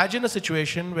 imagine a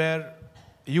situation where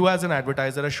you as an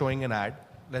advertiser are showing an ad.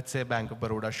 Let's say Bank of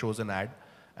Baroda shows an ad,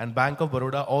 and Bank of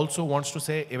Baroda also wants to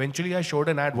say, eventually I showed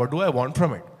an ad, what do I want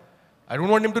from it? I don't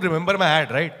want him to remember my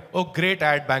ad, right? Oh, great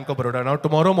ad, Bank of Baroda. Now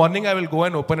tomorrow morning I will go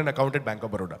and open an account at Bank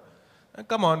of Baroda.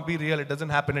 Come on, be real, it doesn't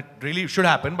happen. It really should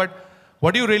happen, but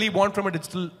what do you really want from a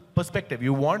digital perspective?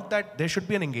 You want that there should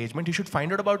be an engagement. He should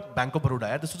find out about Bank of Baroda.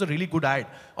 Yeah, this was a really good ad.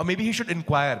 Or maybe he should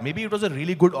inquire. Maybe it was a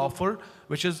really good offer,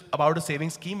 which is about a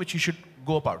savings scheme, which he should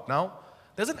go about. Now,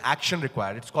 there's an action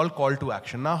required. It's called call to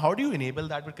action. Now, how do you enable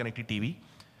that with connected TV?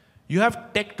 You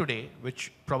have tech today,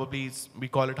 which probably is, we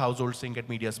call it household sync at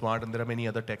MediaSmart, and there are many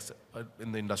other techs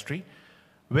in the industry,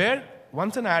 where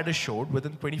once an ad is showed,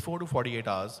 within 24 to 48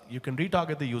 hours, you can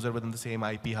retarget the user within the same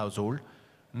IP household,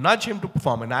 nudge him to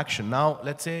perform an action. Now,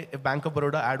 let's say if Bank of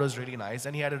Baroda ad was really nice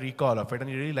and he had a recall of it and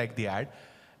he really liked the ad,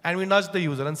 and we nudged the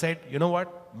user and said, you know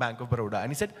what, Bank of Baroda.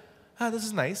 And he said, this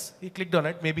is nice. He clicked on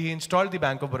it. Maybe he installed the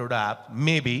Bank of Baroda app,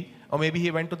 maybe. Or maybe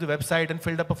he went to the website and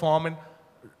filled up a form and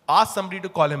asked somebody to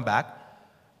call him back.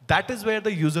 That is where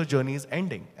the user journey is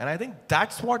ending. And I think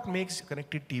that's what makes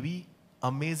connected TV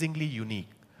amazingly unique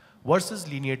versus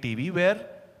linear TV, where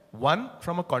one,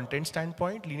 from a content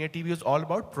standpoint, linear TV is all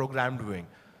about programmed viewing.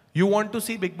 You want to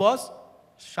see Big Boss?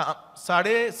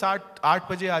 7:30-8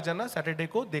 बजे आ जाना Saturday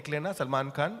को, देख लेना, सलमान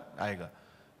खान आएगा.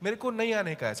 मेरे को नहीं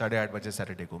आने का है 8:30 बजे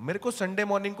सैटरडे को. मेरे को संडे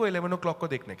मॉर्निंग को 11 o'clock को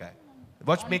देखने का है.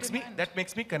 That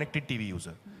makes me connected TV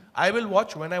user. I will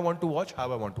watch when I want to watch,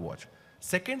 how I want to watch.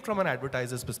 Second, from an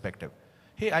advertiser's perspective,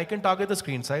 hey, I can target the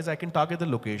screen size, I can target the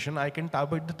location, I can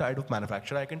target the type of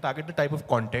manufacturer, I can target the type of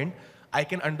content, I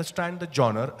can understand the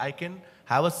genre, I can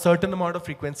have a certain amount of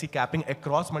frequency capping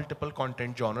across multiple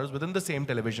content genres within the same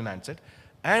television handset,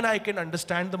 and I can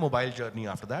understand the mobile journey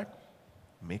after that.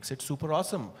 Makes it super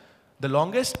awesome. The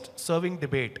longest serving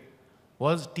debate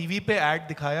was TV pe ad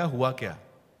dikhaya hua kya?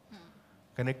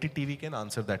 Connected TV can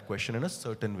answer that question in a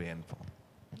certain way and form.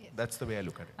 Yes. That's the way I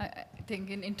look at it. I think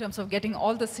in terms of getting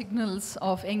all the signals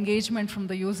of engagement from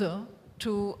the user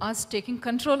to us taking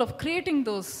control of creating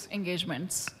those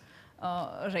engagements,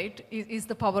 right, is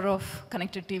the power of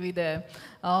connected TV there.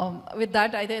 With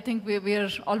that, I think we're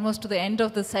almost to the end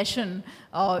of the session.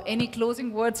 Any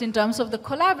closing words in terms of the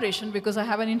collaboration? Because I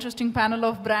have an interesting panel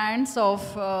of brands, of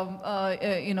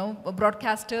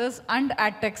broadcasters and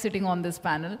ad tech sitting on this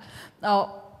panel.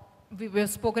 We've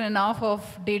spoken enough of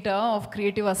data, of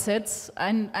creative assets,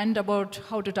 and about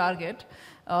how to target.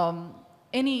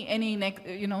 Any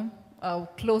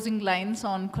closing lines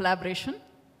on collaboration?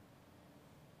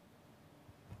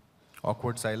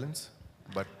 Awkward silence,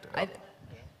 but...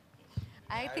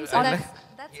 I think so.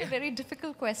 That's a very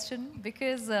difficult question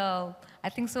because I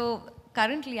think so.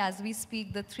 Currently, as we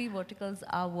speak, the three verticals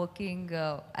are working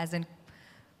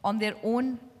on their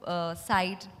own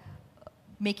side,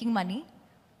 making money,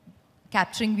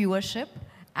 capturing viewership,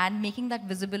 and making that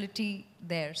visibility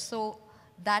there. So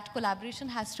that collaboration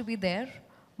has to be there.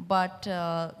 But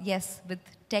yes, with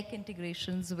tech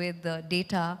integrations, with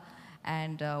data,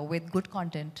 and with good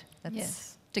content,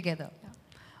 that's together. Yeah.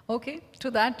 Okay, to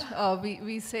that,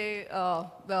 we say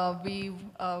we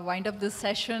wind up this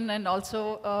session, and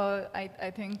also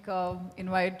I think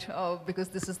invite, because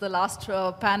this is the last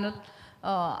panel,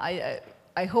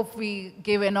 I hope we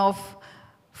gave enough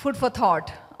food for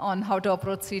thought on how to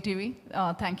approach CTV.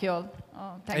 Thank you all.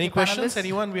 Thank Any you, questions? panelists.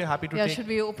 Anyone? We are happy to take. Yeah, should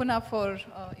we open up for,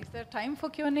 is there time for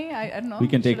Q&A? I don't know. We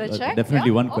can take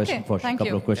definitely one question for a Thank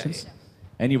couple you. of questions.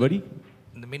 Anybody?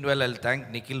 In the meanwhile, I'll thank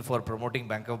Nikhil for promoting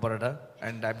Bank of Baroda,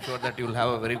 and I'm sure that you'll have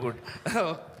a very good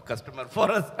customer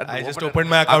for us. I just opened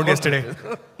my account yesterday.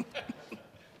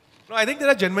 No, I think there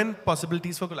are genuine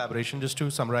possibilities for collaboration. Just to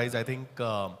summarize, I think,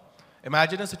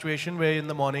 imagine a situation where in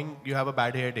the morning you have a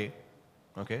bad hair day,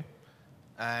 okay?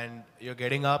 and you're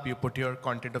getting up, you put your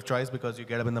content of choice because you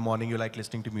get up in the morning, you like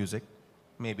listening to music,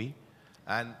 maybe.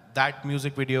 And that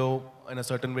music video, in a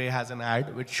certain way, has an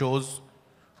ad which shows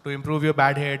to improve your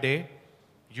bad hair day,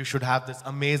 you should have this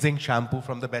amazing shampoo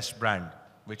from the best brand,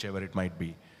 whichever it might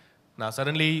be. Now,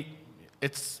 suddenly,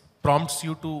 it prompts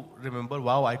you to remember,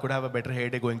 wow, I could have a better hair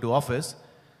day going to office.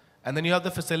 And then you have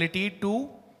the facility to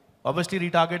obviously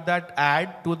retarget that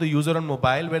ad to the user on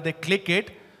mobile where they click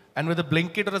it, and with a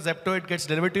Blinkit or a Zepto, it gets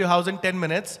delivered to your house in 10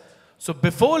 minutes. So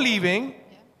before leaving,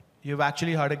 you've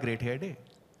actually had a great hair day.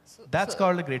 That's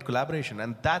called a great collaboration,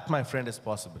 and that, my friend, is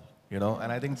possible. You know,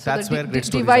 and I think that's where great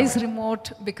stories are device made.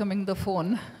 remote becoming the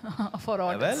phone for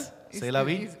audience. Well, c'est la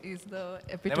vie. Is the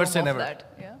epitome Never say of never. that.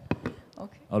 Yeah.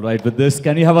 Okay. All right, with this,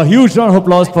 can you have a huge round of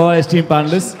applause for our esteemed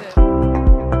panelists?